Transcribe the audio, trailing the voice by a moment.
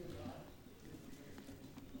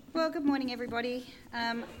Well, good morning, everybody.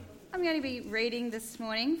 I'm going to be reading this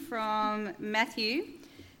morning from Matthew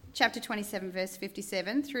chapter 27, verse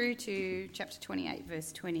 57, through to chapter 28,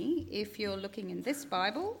 verse 20. If you're looking in this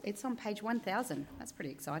Bible, it's on page 1000. That's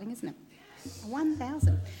pretty exciting, isn't it?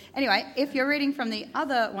 1000. Anyway, if you're reading from the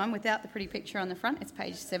other one without the pretty picture on the front, it's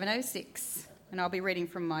page 706. And I'll be reading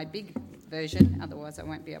from my big version, otherwise I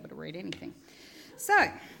won't be able to read anything.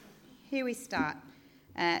 So, here we start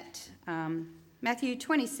at Matthew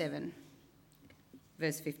 27,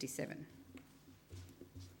 verse 57.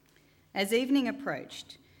 As evening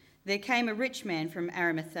approached, there came a rich man from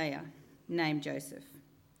Arimathea named Joseph,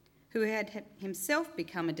 who had himself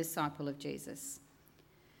become a disciple of Jesus.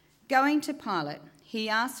 Going to Pilate, he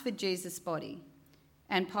asked for Jesus' body,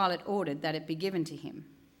 and Pilate ordered that it be given to him.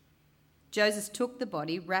 Joseph took the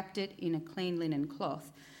body, wrapped it in a clean linen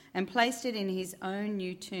cloth, and placed it in his own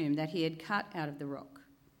new tomb that he had cut out of the rock.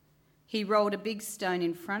 He rolled a big stone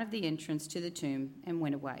in front of the entrance to the tomb and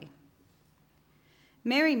went away.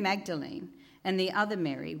 Mary Magdalene and the other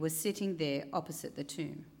Mary were sitting there opposite the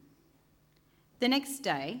tomb. The next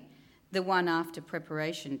day, the one after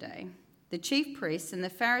preparation day, the chief priests and the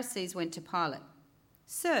Pharisees went to Pilate.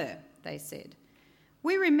 "Sir," they said,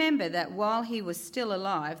 "we remember that while he was still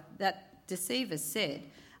alive, that deceiver said,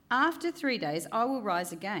 'After 3 days I will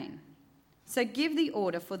rise again.' So give the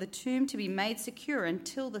order for the tomb to be made secure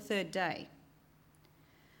until the 3rd day.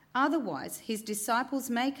 Otherwise, his disciples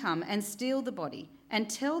may come and steal the body and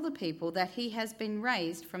tell the people that he has been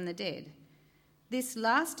raised from the dead. This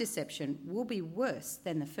last deception will be worse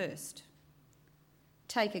than the first."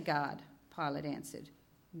 "Take a guard," Pilate answered.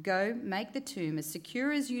 "Go, make the tomb as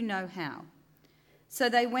secure as you know how." So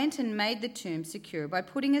they went and made the tomb secure by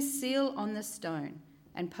putting a seal on the stone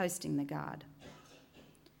and posting the guard.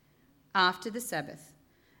 After the Sabbath,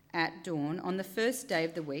 at dawn on the 1st day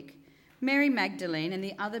of the week, Mary Magdalene and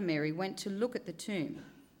the other Mary went to look at the tomb.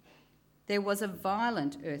 There was a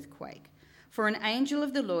violent earthquake, for an angel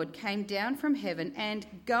of the Lord came down from heaven and,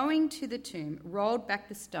 going to the tomb, rolled back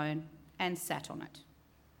the stone and sat on it.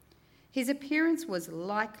 His appearance was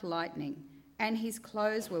like lightning, and his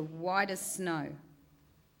clothes were white as snow.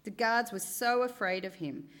 The guards were so afraid of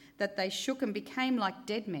him that they shook and became like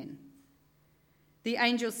dead men. The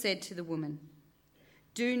angel said to the woman,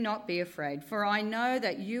 "Do not be afraid, for I know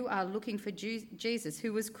that you are looking for Jesus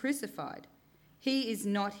who was crucified. He is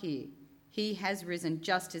not here. He has risen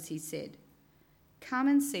just as he said. Come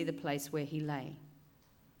and see the place where he lay.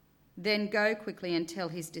 Then go quickly and tell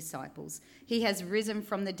his disciples, he has risen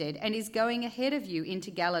from the dead and is going ahead of you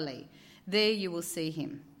into Galilee. There you will see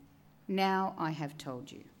him. Now I have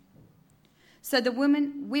told you." So the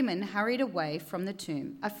women hurried away from the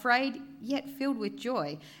tomb, afraid yet filled with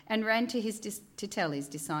joy, and ran to tell his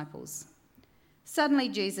disciples. Suddenly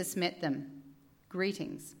Jesus met them.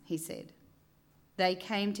 "Greetings," he said. They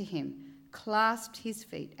came to him, clasped his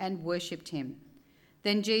feet, and worshipped him.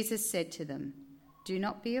 Then Jesus said to them, "Do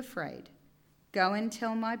not be afraid. Go and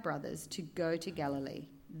tell my brothers to go to Galilee.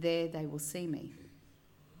 There they will see me."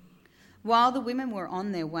 While the women were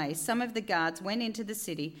on their way, some of the guards went into the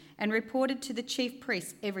city and reported to the chief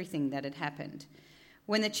priests everything that had happened.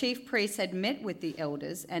 When the chief priests had met with the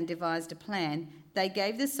elders and devised a plan, they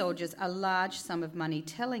gave the soldiers a large sum of money,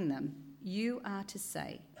 telling them, "You are to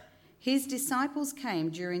say, 'His disciples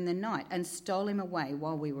came during the night and stole him away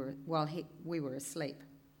while we were asleep.'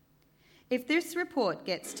 If this report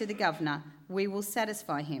gets to the governor, we will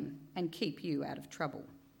satisfy him and keep you out of trouble."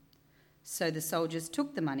 So the soldiers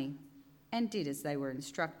took the money and did as they were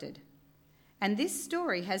instructed. And this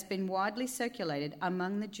story has been widely circulated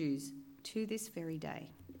among the Jews to this very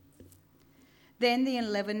day. Then the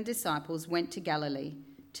 11 disciples went to Galilee,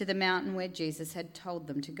 to the mountain where Jesus had told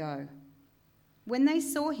them to go. When they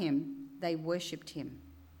saw him, they worshipped him,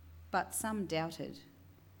 but some doubted.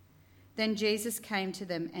 Then Jesus came to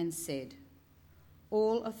them and said,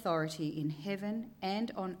 "All authority in heaven and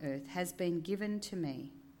on earth has been given to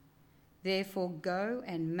me. Therefore go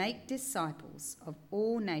and make disciples of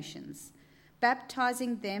all nations,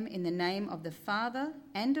 baptizing them in the name of the Father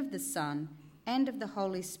and of the Son and of the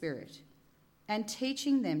Holy Spirit, and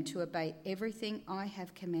teaching them to obey everything I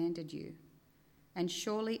have commanded you. And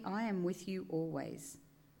surely I am with you always,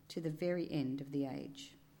 to the very end of the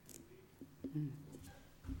age."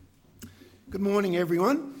 Good morning,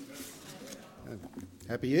 everyone.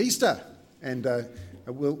 Happy Easter, and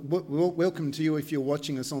welcome to you if you're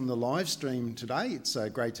watching us on the live stream today. It's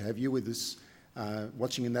great to have you with us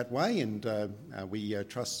watching in that way, and we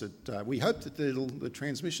trust that we hope that the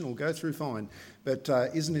transmission will go through fine. But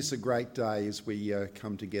isn't this a great day as we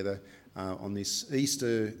come together on this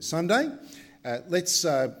Easter Sunday? Let's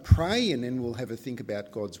pray and then we'll have a think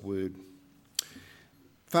about God's word.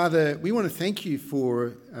 Father, we want to thank you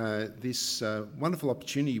for this wonderful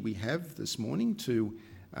opportunity we have this morning to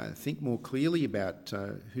think more clearly about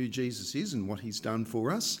who Jesus is and what he's done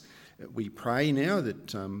for us. We pray now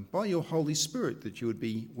that by your Holy Spirit that you would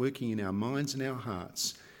be working in our minds and our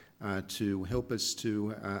hearts to help us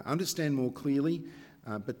to understand more clearly,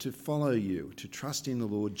 but to follow you, to trust in the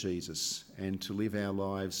Lord Jesus and to live our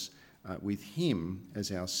lives with him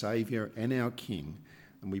as our Saviour and our King.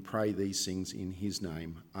 And we pray these things in his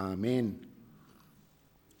name. Amen.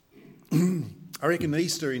 I reckon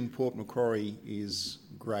Easter in Port Macquarie is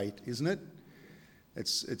great, isn't it?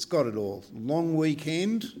 It's got it all. Long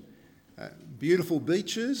weekend, beautiful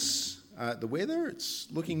beaches, the weather, it's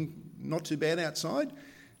looking not too bad outside,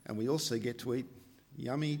 and we also get to eat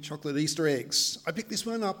yummy chocolate Easter eggs. I picked this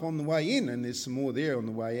one up on the way in, and there's some more there on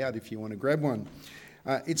the way out if you want to grab one.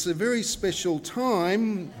 It's a very special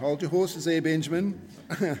time. Hold your horses there, Benjamin.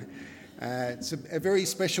 It's a very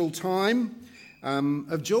special time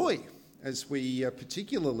of joy as we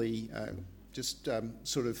particularly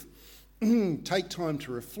sort of take time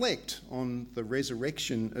to reflect on the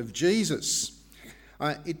resurrection of Jesus.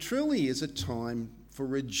 It truly is a time for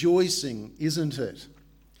rejoicing, isn't it?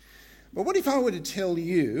 But what if I were to tell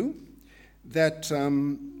you that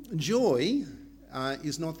joy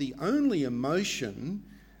is not the only emotion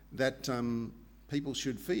that people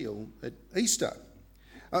should feel at Easter?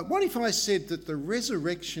 What if I said that the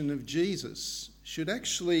resurrection of Jesus should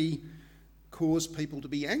actually cause people to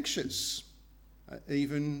be anxious,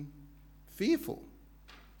 even fearful,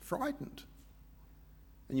 frightened?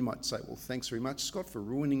 And you might say, well, thanks very much, Scott, for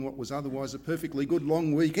ruining what was otherwise a perfectly good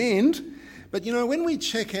long weekend. But, you know, when we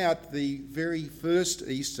check out the very first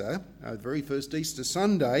Easter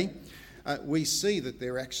Sunday, we see that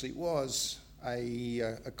there actually was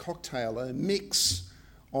a cocktail, a mix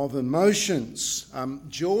of emotions.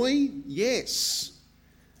 Joy, yes,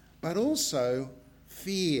 but also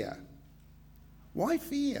fear. Why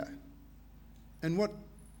fear? And what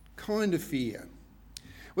kind of fear?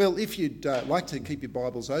 Well, if you'd like to keep your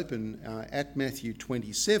Bibles open at Matthew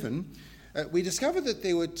 27, we discover that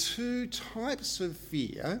there were two types of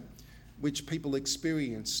fear which people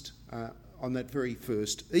experienced on that very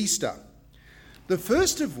first Easter. The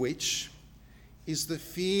first of which is the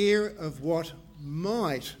fear of what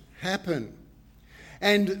might happen.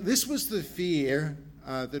 And this was the fear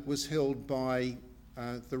that was held by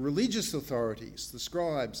the religious authorities, the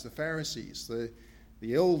scribes, the Pharisees,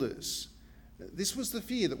 the elders. This was the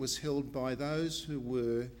fear that was held by those who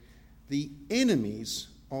were the enemies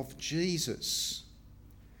of Jesus.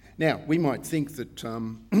 Now, we might think that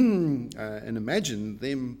and imagine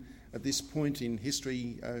them at this point in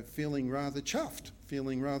history feeling rather chuffed,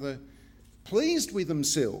 feeling rather pleased with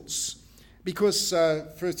themselves, because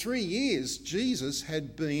for 3 years Jesus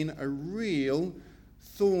had been a real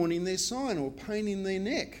thorn in their side or pain in their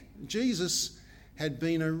neck. Jesus had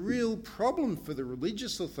been a real problem for the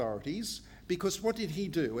religious authorities, because what did he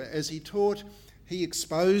do? As he taught, he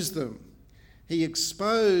exposed them. He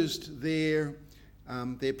exposed their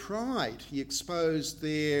pride. He exposed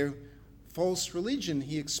their false religion.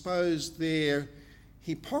 He exposed their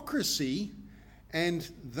hypocrisy, and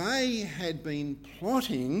they had been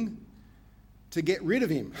plotting to get rid of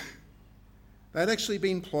him. They'd actually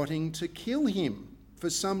been plotting to kill him for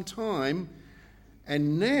some time,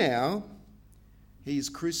 and now he's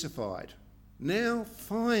crucified. Now,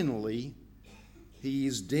 finally, he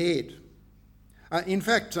is dead. In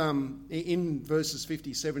fact, in verses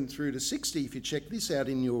 57 through to 60, if you check this out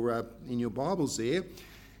in your Bibles there,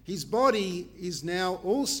 his body is now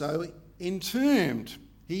also entombed.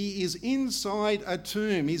 He is inside a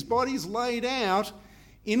tomb. His body's laid out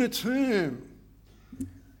in a tomb.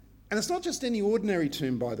 And it's not just any ordinary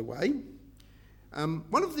tomb, by the way.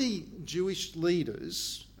 One of the Jewish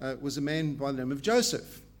leaders was a man by the name of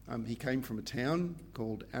Joseph. He came from a town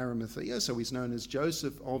called Arimathea, so he's known as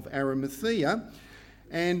Joseph of Arimathea.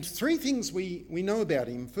 And three things we know about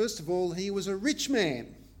him. First of all, he was a rich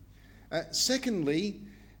man. Secondly,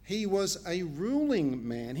 he was a ruling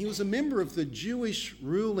man. He was a member of the Jewish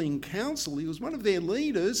ruling council. He was one of their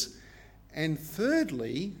leaders. And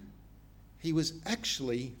thirdly, he was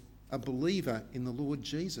actually a believer in the Lord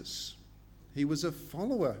Jesus. He was a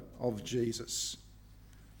follower of Jesus.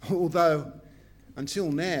 Although,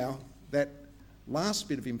 until now, that last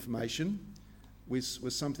bit of information was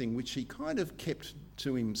something which he kind of kept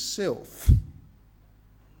to himself.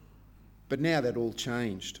 But now that all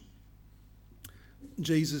changed.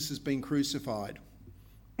 Jesus has been crucified.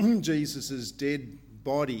 Jesus' dead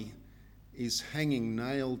body is hanging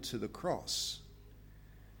nailed to the cross.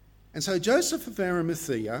 And so Joseph of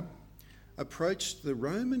Arimathea approached the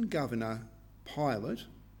Roman governor Pilate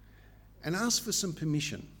and asked for some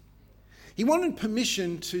permission. He wanted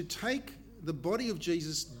permission to take the body of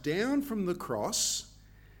Jesus down from the cross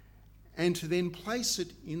and to then place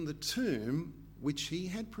it in the tomb which he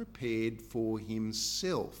had prepared for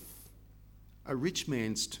himself, a rich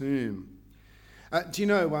man's tomb. Do you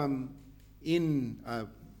know, in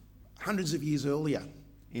hundreds of years earlier,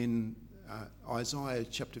 in Isaiah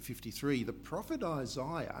chapter 53, the prophet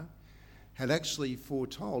Isaiah had actually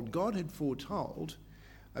foretold, God had foretold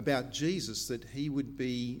about Jesus, that he would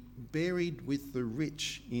be buried with the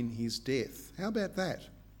rich in his death. How about that?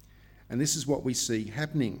 And this is what we see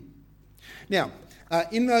happening. Now,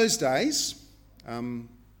 in those days,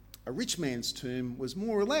 a rich man's tomb was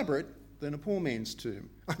more elaborate than a poor man's tomb.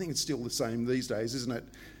 I think it's still the same these days, isn't it?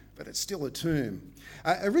 But it's still a tomb.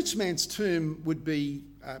 A rich man's tomb would be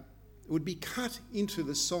cut into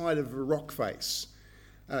the side of a rock face.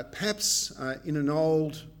 Perhaps in an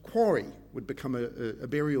old quarry would become a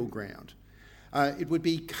burial ground. It would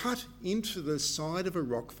be cut into the side of a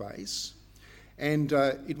rock face, and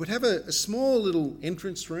it would have a small little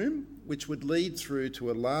entrance room which would lead through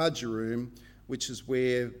to a larger room, which is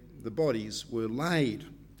where the bodies were laid.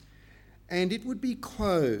 And it would be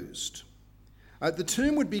closed. The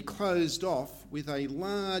tomb would be closed off with a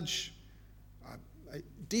large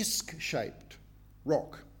disc-shaped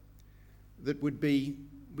rock that would be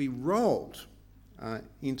rolled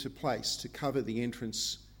into place to cover the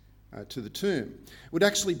entrance to the tomb. It would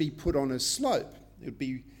actually be put on a slope. It would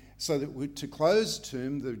be so that to close the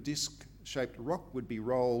tomb, the disc-shaped rock would be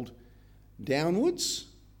rolled downwards,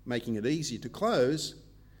 making it easier to close.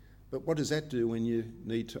 But what does that do when you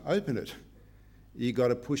need to open it? You've got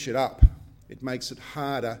to push it up. It makes it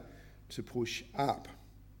harder to push up.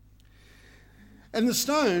 And the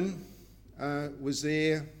stone was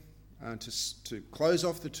there to close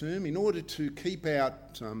off the tomb in order to keep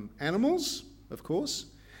out animals, of course,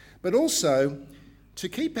 but also to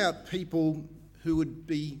keep out people who would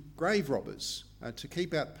be grave robbers, to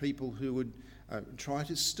keep out people who would try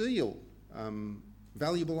to steal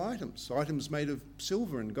valuable items made of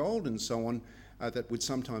silver and gold and so on, that would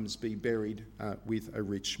sometimes be buried with a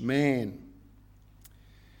rich man.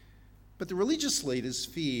 But the religious leaders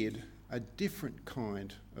feared a different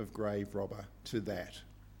kind of grave robber to that.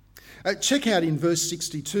 Check out in verse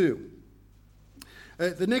 62.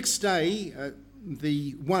 The next day,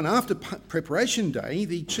 the one after preparation day,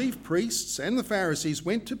 the chief priests and the Pharisees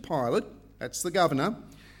went to Pilate, that's the governor.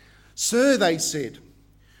 "Sir," they said,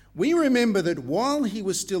 "we remember that while he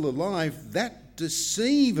was still alive, that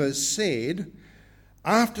deceiver said,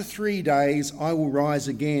 'After 3 days I will rise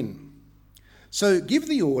again.' So give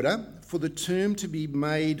the order for the tomb to be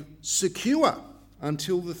made secure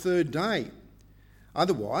until the 3rd day.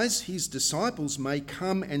 Otherwise, his disciples may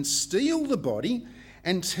come and steal the body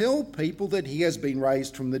and tell people that he has been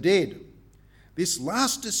raised from the dead. This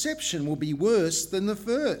last deception will be worse than the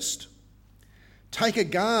first." "Take a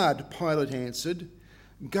guard," Pilate answered.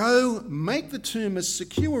 "Go, make the tomb as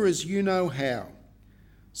secure as you know how."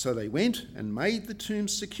 So they went and made the tomb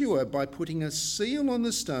secure by putting a seal on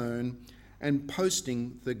the stone and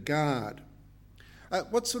posting the guard.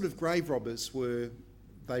 What sort of grave robbers were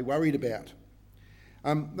they worried about?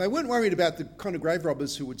 They weren't worried about the kind of grave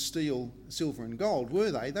robbers who would steal silver and gold,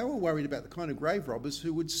 were they? They were worried about the kind of grave robbers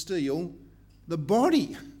who would steal the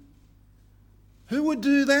body. Who would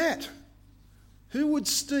do that? Who would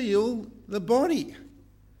steal the body?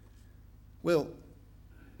 Well,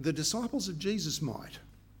 the disciples of Jesus might.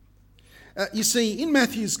 You see, in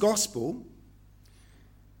Matthew's Gospel,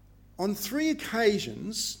 on 3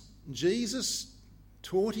 occasions, Jesus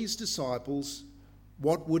taught his disciples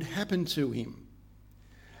what would happen to him.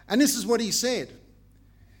 And this is what he said.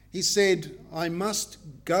 He said, "I must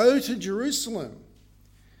go to Jerusalem,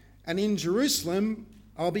 and in Jerusalem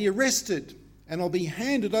I'll be arrested, and I'll be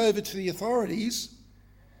handed over to the authorities,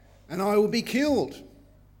 and I will be killed.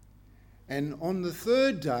 And on the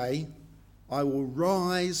 3rd day, I will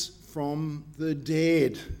rise from the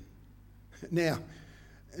dead." Now,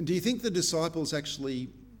 do you think the disciples actually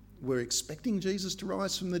were expecting Jesus to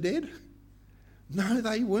rise from the dead? No,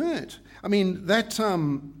 they weren't. I mean, they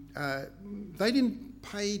didn't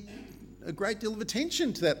pay a great deal of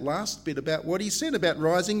attention to that last bit about what he said about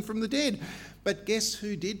rising from the dead. But guess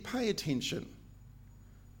who did pay attention?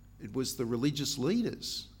 It was the religious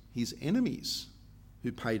leaders, his enemies,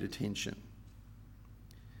 who paid attention.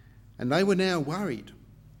 And they were now worried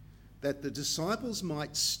that the disciples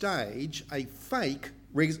might stage a fake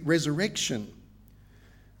resurrection,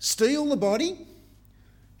 steal the body,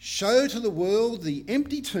 show to the world the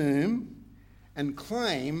empty tomb, and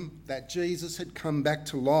claim that Jesus had come back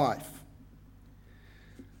to life.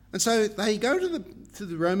 And so they go to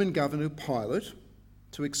the Roman governor Pilate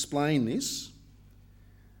to explain this,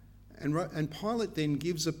 and Pilate then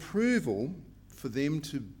gives approval for them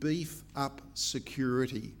to beef up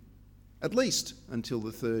security, at least until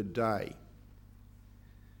the third day.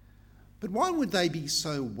 But why would they be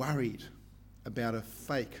so worried about a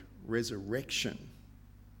fake resurrection?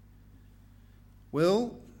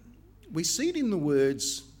 Well, we see it in the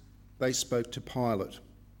words they spoke to Pilate.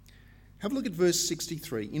 Have a look at verse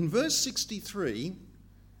 63. In verse 63,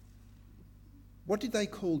 what did they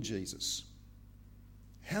call Jesus?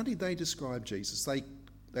 How did they describe Jesus?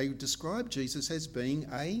 They described Jesus as being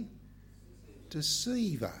a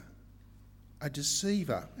deceiver. A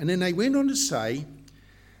deceiver. And then they went on to say,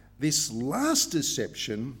 this last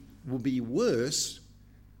deception will be worse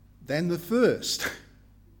than the first.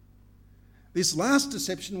 This last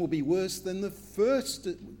deception will be worse than the first.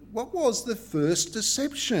 What was the first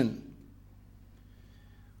deception?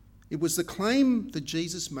 It was the claim that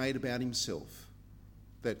Jesus made about himself,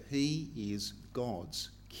 that he is God's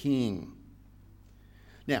king.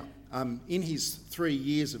 Now, in his 3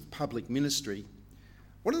 years of public ministry,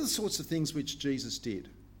 what are the sorts of things which Jesus did?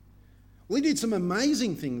 Well, he did some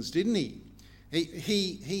amazing things, didn't he?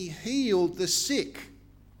 He healed the sick.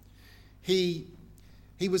 He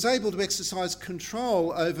was able to exercise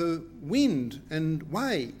control over wind and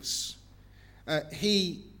waves.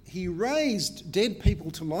 He raised dead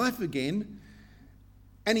people to life again,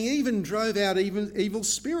 and he even drove out evil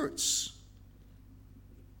spirits.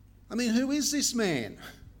 I mean, who is this man?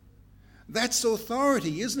 That's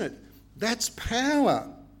authority, isn't it? That's power.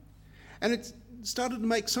 And it started to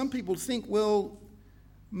make some people think, well,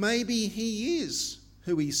 maybe he is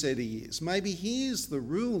who he said he is. Maybe he is the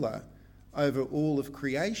ruler over all of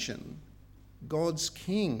creation, God's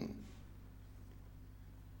king.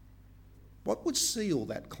 What would seal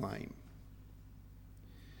that claim?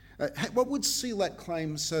 What would seal that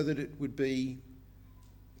claim so that it would be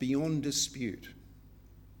beyond dispute?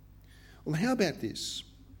 Well, how about this?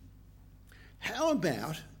 How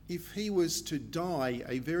about if he was to die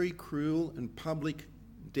a very cruel and public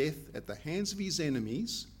death at the hands of his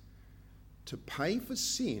enemies to pay for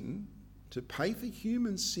sin, to pay for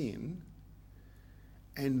human sin,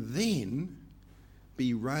 and then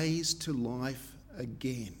be raised to life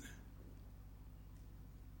again?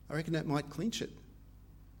 I reckon that might clinch it.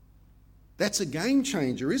 That's a game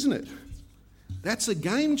changer, isn't it? That's a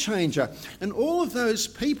game changer. And all of those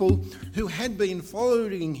people who had been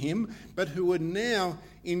following him, but who were now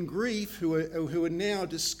in grief, who are now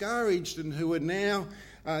discouraged and who are now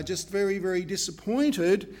just very, very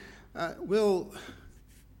disappointed, well,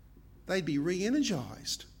 they'd be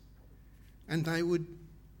re-energised and they would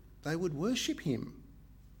worship him.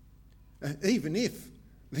 Even if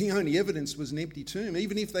the only evidence was an empty tomb,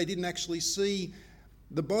 even if they didn't actually see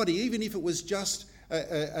the body, even if it was just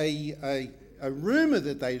a rumour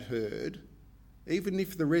that they'd heard, even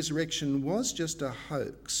if the resurrection was just a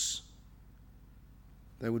hoax,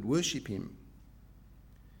 they would worship him.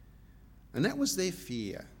 And that was their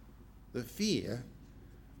fear, the fear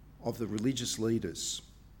of the religious leaders.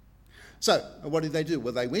 So, what did they do?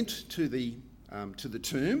 Well, they went to the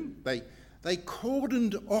tomb. They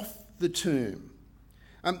cordoned off the tomb.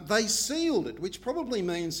 They sealed it, which probably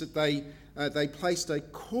means that they placed a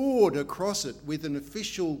cord across it with an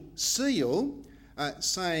official seal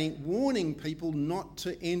warning people not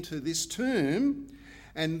to enter this tomb.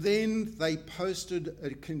 And then they posted a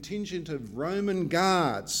contingent of Roman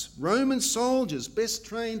guards, Roman soldiers, best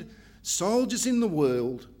trained soldiers in the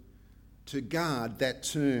world, to guard that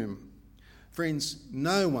tomb. Friends,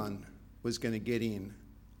 no one was going to get in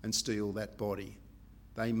and steal that body.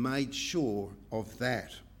 They made sure of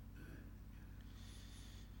that.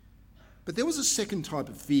 But there was a second type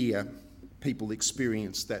of fear people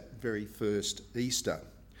experienced that very first Easter.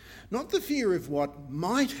 Not the fear of what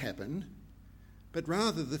might happen, but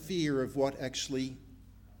rather the fear of what actually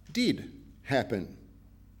did happen.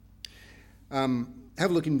 Have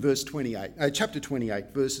a look in chapter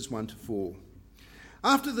 28, verses 1 to 4.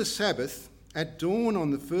 After the Sabbath, at dawn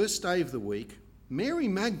on the first day of the week, Mary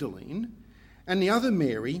Magdalene and the other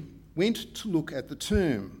Mary went to look at the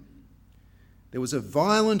tomb. There was a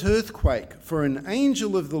violent earthquake, for an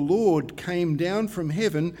angel of the Lord came down from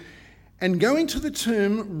heaven and, going to the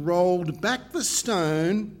tomb, rolled back the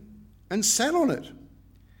stone and sat on it.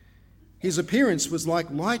 His appearance was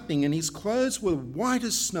like lightning and his clothes were white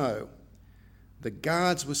as snow. The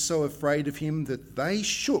guards were so afraid of him that they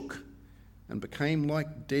shook and became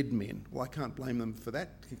like dead men. Well, I can't blame them for that,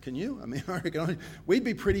 can you? I mean, I reckon we'd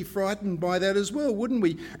be pretty frightened by that as well, wouldn't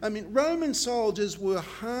we? I mean, Roman soldiers were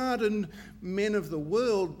hardened men of the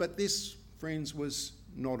world, but this, friends, was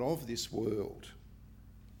not of this world.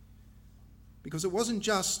 Because it wasn't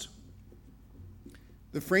just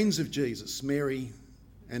the friends of Jesus, Mary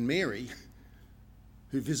and Mary,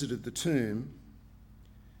 who visited the tomb.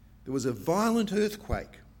 There was a violent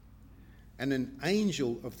earthquake, and an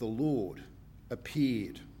angel of the Lord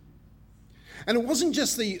appeared. And it wasn't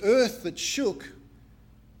just the earth that shook,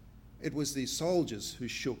 it was the soldiers who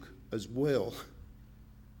shook as well.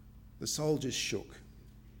 The soldiers shook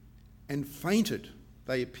and fainted.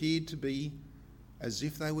 They appeared to be as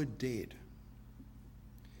if they were dead.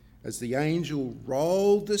 As the angel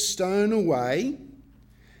rolled the stone away,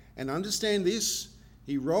 and understand this,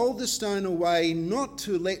 he rolled the stone away not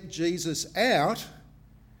to let Jesus out,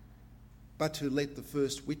 but to let the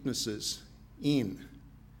first witnesses in,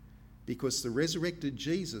 because the resurrected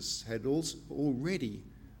Jesus had also already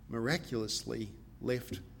miraculously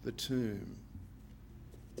left the tomb.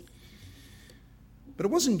 But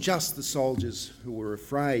it wasn't just the soldiers who were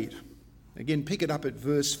afraid. Again, pick it up at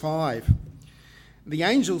verse 5. The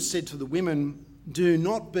angel said to the women, "Do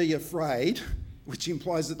not be afraid," which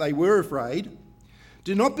implies that they were afraid.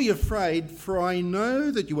 "Do not be afraid, for I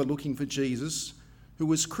know that you are looking for Jesus, who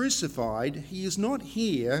was crucified. He is not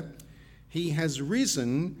here. He has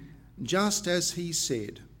risen, just as he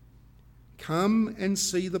said. Come and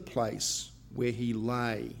see the place where he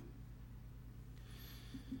lay."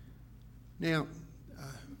 Now,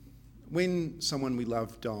 when someone we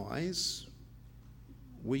love dies,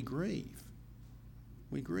 we grieve.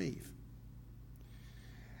 We grieve.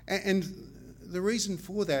 And the reason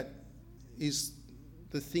for that is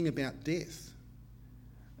the thing about death.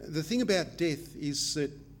 The thing about death is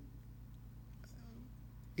that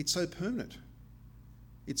it's so permanent.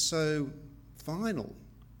 It's so final.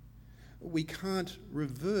 We can't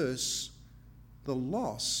reverse the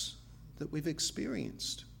loss that we've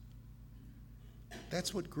experienced.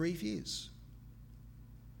 That's what grief is.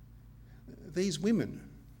 These women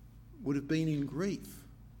would have been in grief.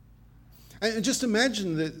 And just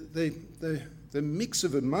imagine the mix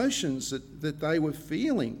of emotions that they were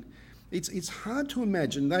feeling. It's hard to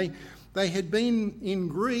imagine. They had been in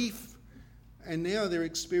grief, and now they're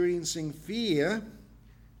experiencing fear,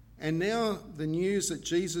 and now the news that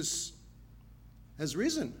Jesus has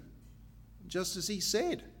risen, just as he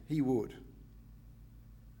said he would.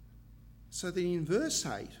 So that in verse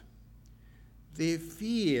 8, their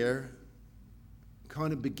fear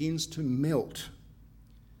kind of begins to melt.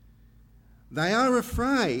 They are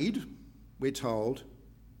afraid, we're told,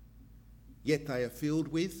 yet they are filled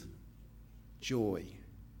with joy.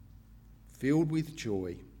 Filled with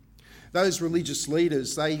joy. Those religious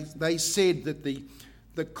leaders, they said that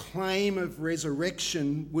the claim of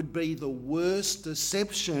resurrection would be the worst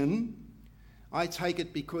deception. I take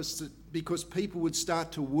it because people would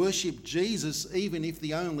start to worship Jesus even if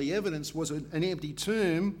the only evidence was an empty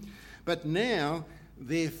tomb. But now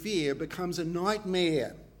their fear becomes a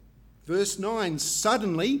nightmare. Verse 9,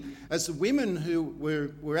 suddenly, as the women who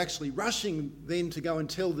were actually rushing then to go and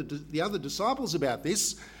tell the other disciples about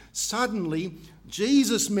this, suddenly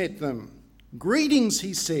Jesus met them. "Greetings,"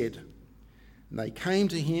 he said. And they came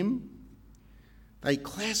to him. They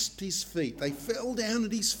clasped his feet. They fell down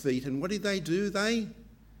at his feet. And what did they do?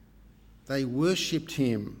 They worshipped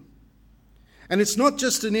him. And it's not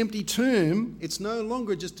just an empty tomb. It's no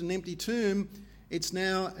longer just an empty tomb. It's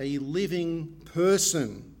now a living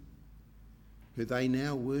person who they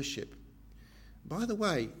now worship. By the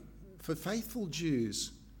way, for faithful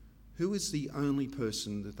Jews, who is the only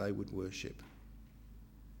person that they would worship?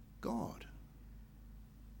 God.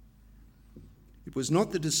 It was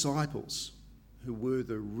not the disciples who were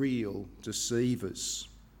the real deceivers.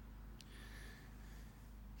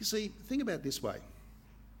 You see, think about it this way.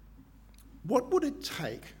 What would it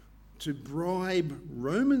take to bribe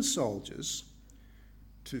Roman soldiers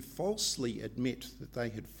to falsely admit that they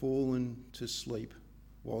had fallen to sleep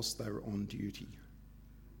whilst they were on duty?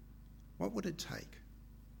 What would it take?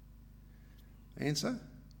 Answer: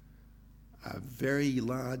 a very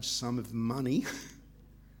large sum of money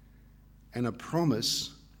and a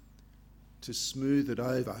promise to smooth it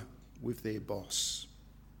over with their boss.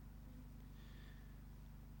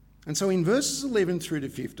 And so in verses 11 through to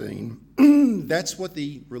 15, that's what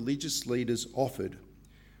the religious leaders offered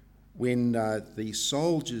when the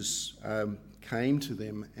soldiers came to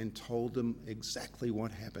them and told them exactly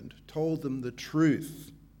what happened, told them the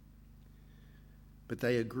truth. But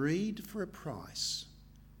they agreed for a price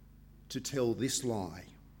to tell this lie.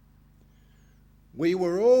 We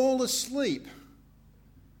were all asleep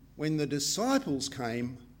when the disciples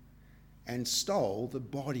came and stole the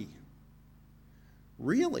body.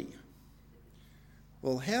 Really?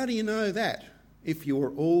 Well, how do you know that if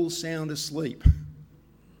you're all sound asleep?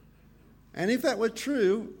 And if that were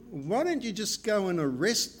true, why don't you just go and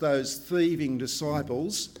arrest those thieving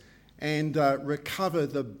disciples and recover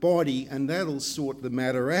the body, and that'll sort the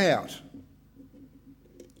matter out?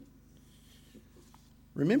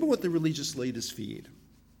 Remember what the religious leaders feared: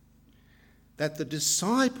 that the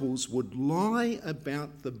disciples would lie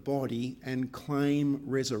about the body and claim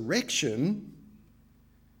resurrection.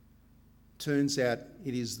 Turns out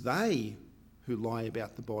it is they who lie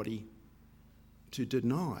about the body to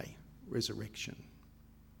deny resurrection.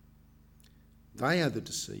 They are the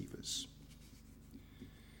deceivers.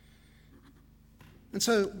 And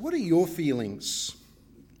so, what are your feelings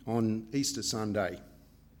on Easter Sunday?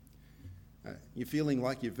 You're feeling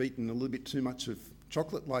like you've eaten a little bit too much of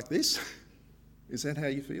chocolate like this? Is that how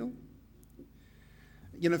you feel?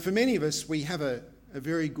 You know, for many of us, we have a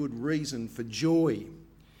very good reason for joy,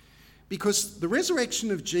 because the resurrection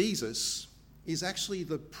of Jesus is actually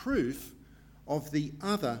the proof of the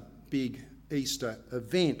other big Easter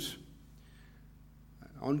event.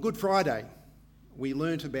 On Good Friday, we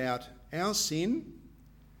learnt about our sin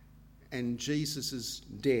and Jesus'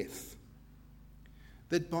 death.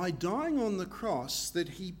 That by dying on the cross, that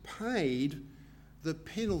he paid the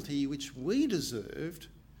penalty which we deserved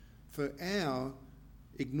for our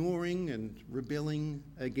ignoring and rebelling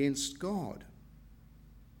against God.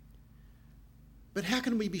 But how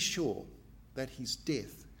can we be sure that his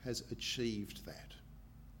death has achieved that?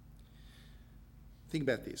 Think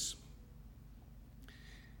about this.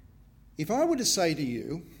 If I were to say to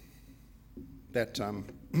you that a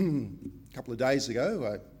couple of days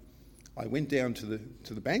ago I went down to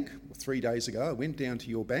the bank, or 3 days ago I went down to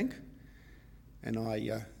your bank and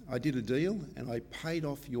I did a deal and I paid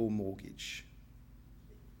off your mortgage.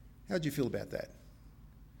 How do you feel about that?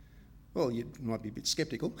 Well, you might be a bit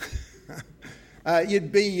sceptical.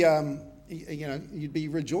 You'd be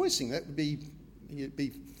rejoicing. You'd be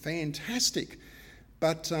fantastic.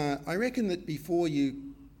 But I reckon that before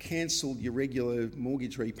you cancelled your regular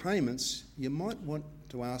mortgage repayments, you might want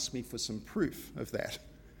to ask me for some proof of that,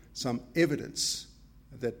 some evidence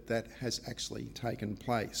that that has actually taken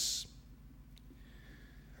place.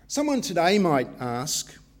 Someone today might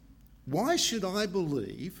ask, why should I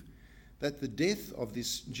believe that the death of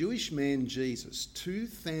this Jewish man Jesus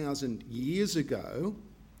 2,000 years ago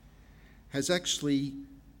has actually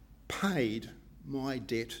paid my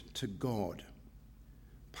debt to God,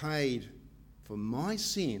 paid for my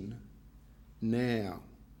sin now?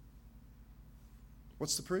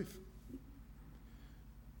 What's the proof?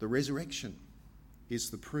 The resurrection is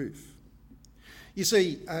the proof. You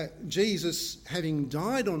see, Jesus, having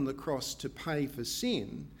died on the cross to pay for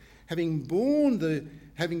sin, having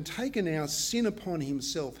taken our sin upon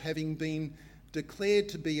himself, having been declared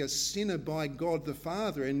to be a sinner by God the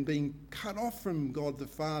Father and being cut off from God the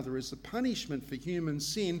Father as the punishment for human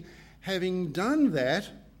sin, having done that,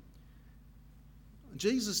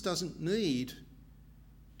 Jesus doesn't need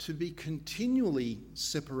to be continually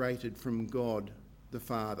separated from God the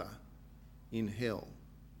Father in hell.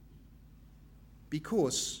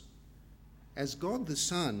 Because as God the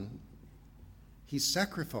Son, his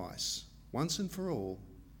sacrifice, once and for all,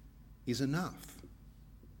 is enough.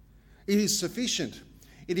 It is sufficient.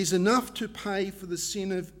 It is enough to pay for the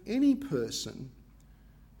sin of any person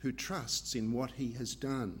who trusts in what he has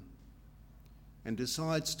done and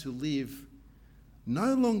decides to live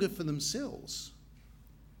no longer for themselves,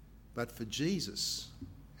 but for Jesus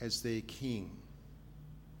as their King,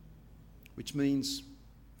 which means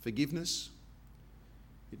forgiveness.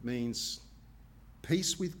 It means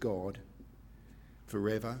peace with God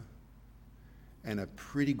forever, and a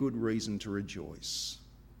pretty good reason to rejoice.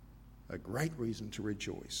 A great reason to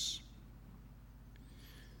rejoice.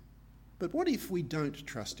 But what if we don't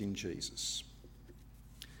trust in Jesus?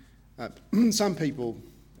 Some people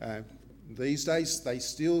these days, they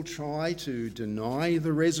still try to deny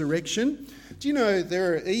the resurrection. Do you know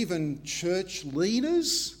there are even church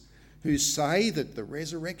leaders who say that the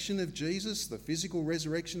resurrection of Jesus, the physical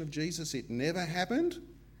resurrection of Jesus, it never happened?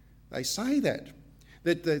 They say that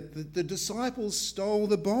the disciples stole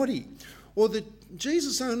the body, or that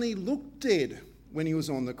Jesus only looked dead when he was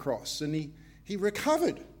on the cross, and he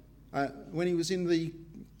recovered when he was in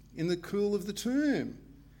the cool of the tomb,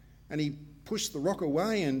 and he pushed the rock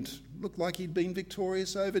away and looked like he'd been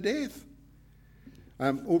victorious over death.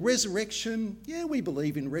 Or resurrection, yeah, we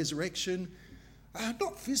believe in resurrection,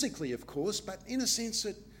 not physically, of course, but in a sense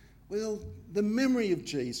that well, the memory of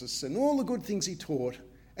Jesus and all the good things he taught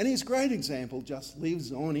and his great example just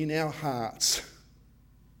lives on in our hearts.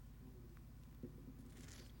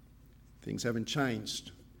 Things haven't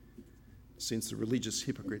changed since the religious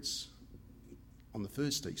hypocrites on the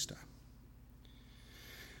first Easter.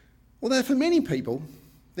 Although for many people,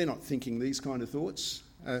 they're not thinking these kind of thoughts.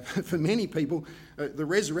 For many people, the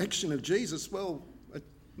resurrection of Jesus, well, it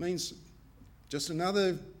means just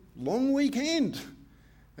another long weekend,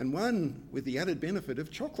 and one with the added benefit of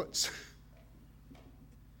chocolates,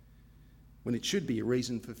 when it should be a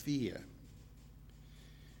reason for fear.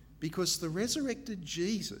 Because the resurrected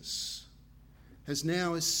Jesus has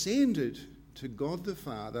now ascended to God the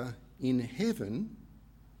Father in heaven,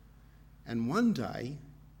 and one day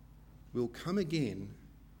will come again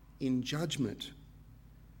in judgment.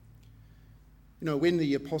 You know, when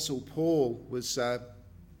the Apostle Paul was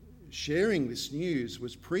sharing this news,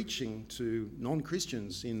 was preaching to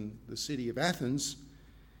non-Christians in the city of Athens,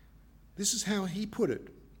 this is how he put it.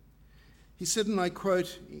 He said, and I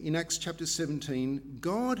quote in Acts chapter 17,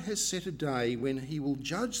 "God has set a day when he will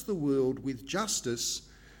judge the world with justice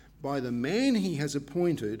by the man he has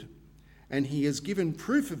appointed, and he has given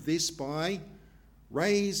proof of this by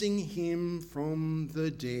raising him from the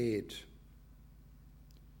dead."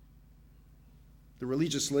 The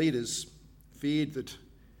religious leaders feared that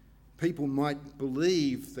people might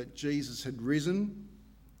believe that Jesus had risen.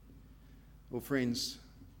 Well, friends,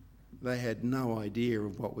 they had no idea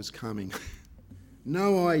of what was coming.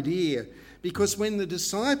 No idea. Because when the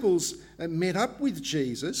disciples met up with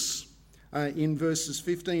Jesus in verses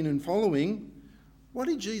 15 and following, what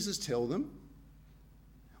did Jesus tell them?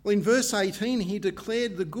 Well, in verse 18, he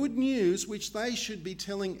declared the good news which they should be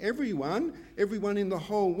telling everyone in the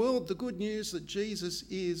whole world, the good news that Jesus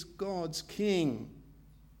is God's King.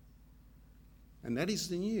 And that is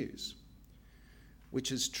the news which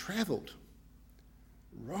has travelled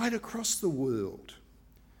right across the world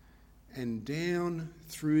and down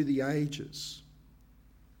through the ages.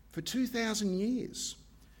 For 2,000 years,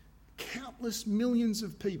 countless millions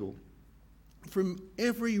of people from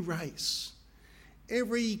every race,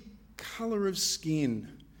 every colour of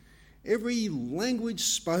skin, every language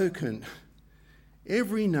spoken,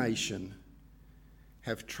 every nation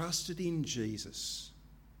have trusted in Jesus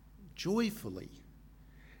joyfully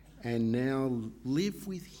and now live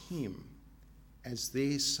with him as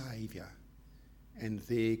their Saviour and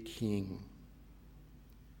their King.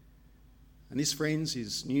 And this, friends,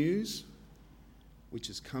 is news which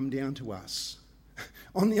has come down to us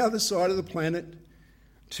on the other side of the planet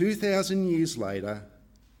 2,000 years later.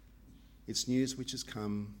 It's news which has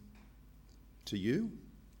come to you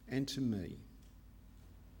and to me.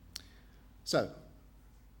 So,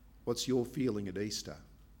 what's your feeling at Easter?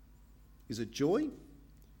 Is it joy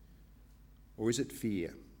or is it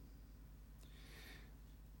fear?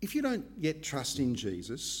 If you don't yet trust in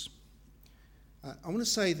Jesus, I want to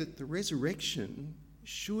say that the resurrection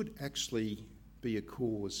should actually be a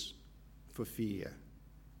cause for fear.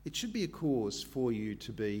 It should be a cause for you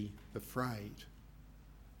to be afraid.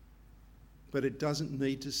 But it doesn't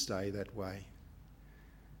need to stay that way.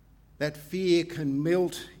 That fear can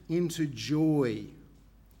melt into joy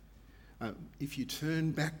if you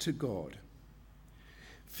turn back to God.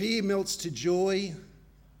 Fear melts to joy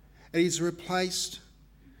and is replaced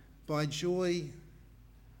by joy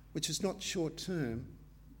which is not short term.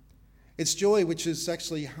 It's joy which is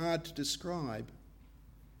actually hard to describe.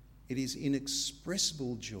 It is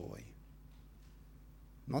inexpressible joy,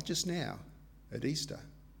 not just now at Easter,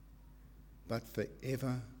 but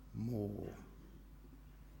forevermore.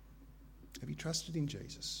 Have you trusted in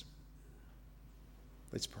Jesus?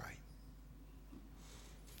 Let's pray.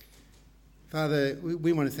 Father,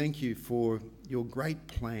 we want to thank you for your great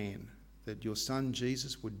plan that your Son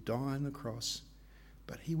Jesus would die on the cross,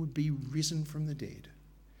 but he would be risen from the dead.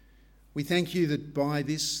 We thank you that by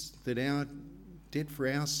this, that our debt for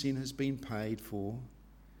our sin has been paid for,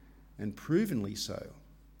 and provenly so.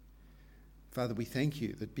 Father, we thank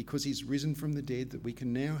you that because he's risen from the dead, that we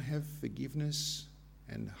can now have forgiveness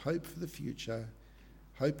and hope for the future,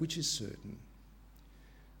 hope which is certain.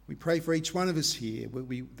 We pray for each one of us here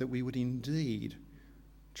that we would indeed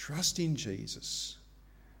trust in Jesus,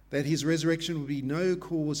 that his resurrection would be no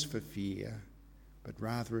cause for fear, but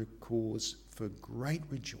rather a cause for great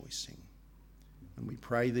rejoicing. And we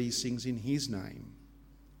pray these things in his name.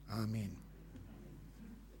 Amen.